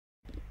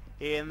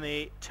in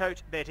the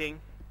tote betting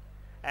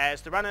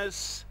as the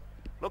runners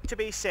look to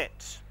be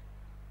set.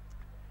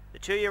 The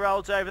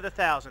 2-year-olds over the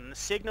 1,000. The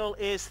signal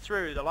is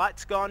through. The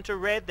light's gone to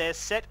red. They're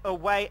set,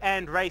 away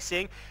and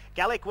racing.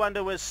 Gallic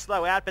Wonder was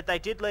slow out, but they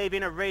did leave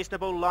in a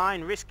reasonable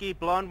line. Risky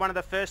Blonde, one of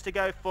the first to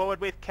go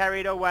forward with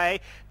Carried Away.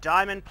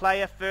 Diamond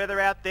Player further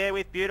out there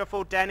with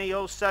Beautiful Danny,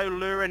 also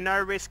Lure and No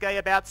Risque,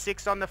 about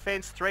 6 on the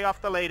fence, 3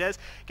 off the leaders.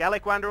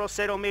 Gallic Wonder will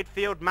settle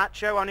midfield.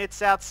 Macho on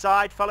its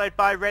outside, followed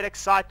by Red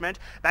Excitement.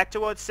 Back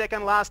towards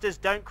second last is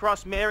Don't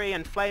Cross Mary,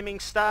 and Flaming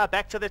Star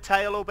back to the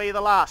tail will be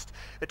the last.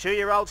 The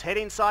 2-year-olds head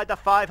inside the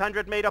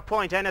 500 metre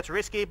point, and it's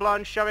Risky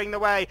Blonde showing the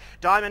way.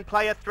 Diamond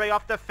Player 3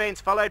 off the fence,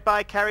 followed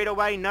by Carried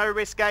Away, No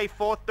Risque,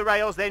 fourth the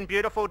rails, then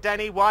Beautiful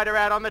Danny wider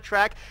out on the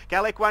track.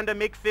 Gallic Wonder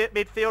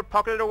midfield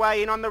pocketed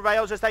away in on the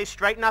rails as they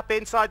straighten up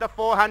inside the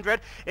 400.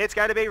 It's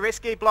going to be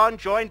Risky Blonde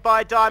joined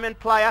by Diamond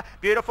Player.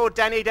 Beautiful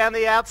Danny down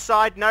the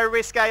outside. No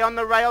Risque on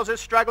the rails is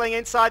struggling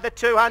inside the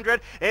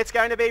 200. It's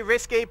going to be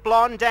Risky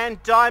Blonde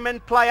and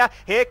Diamond Player.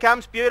 Here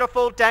comes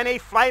Beautiful Danny.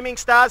 Flaming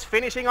Stars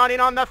finishing on in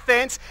on the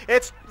fence.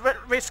 It's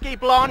Risky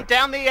Blonde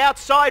down the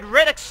outside.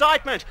 Red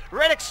Excitement.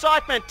 Red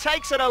Excitement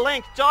takes it a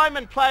length.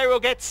 Diamond Player will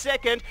get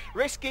second.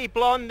 Risky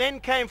Blonde,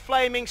 then came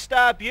Flaming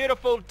Star.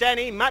 Beautiful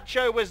Danny.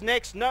 Macho was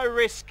next. No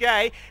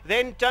Risque.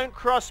 Then Don't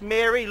Cross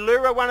Mary.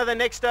 Lura one of the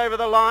next over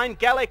the line.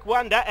 Gallic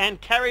Wonder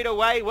and Carried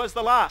Away was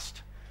the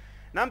last.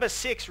 Number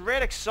 6,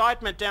 Red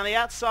Excitement down the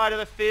outside of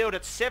the field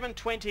at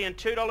 $7.20 and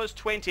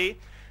 $2.20.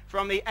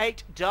 From the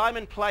 8,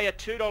 Diamond Player,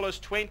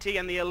 $2.20,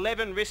 and the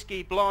 11,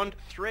 Risky Blonde,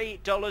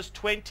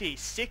 $3.20.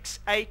 6,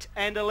 8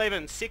 and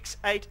 11. 6,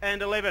 8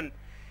 and 11.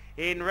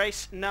 In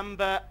race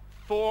number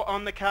 4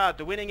 on the card,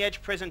 the Winning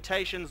Edge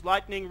Presentations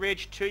Lightning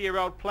Ridge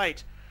 2-year-old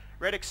plate.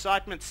 Red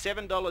Excitement,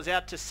 $7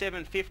 out to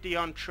 $7.50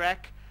 on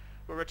track.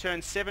 Will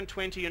return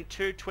 $7.20 and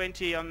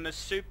 $2.20 on the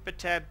Super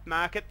Tab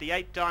market. The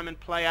 8, Diamond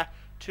Player,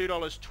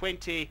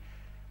 $2.20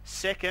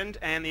 second,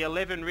 and the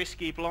 11,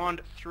 Risky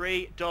Blonde,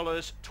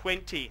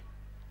 $3.20.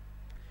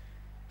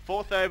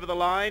 Fourth over the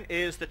line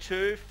is the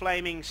 2,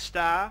 Flaming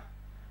Star.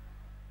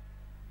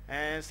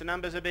 As the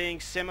numbers are being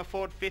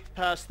semaphored, 5th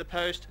past the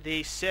post,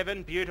 the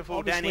 7, Beautiful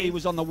Obviously Danny. He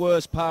was on the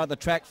worst part of the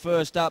track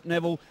first up,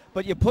 Neville,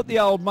 but you put the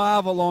old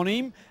Marvel on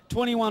him.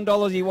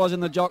 $21 he was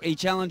in the Jockey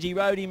Challenge. He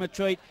rode him a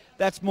treat.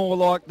 That's more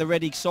like the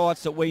Red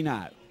Excites that we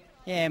know.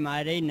 Yeah,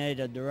 mate, he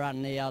needed to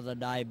run the other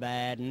day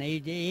bad, and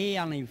he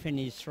only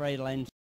finished 3 lengths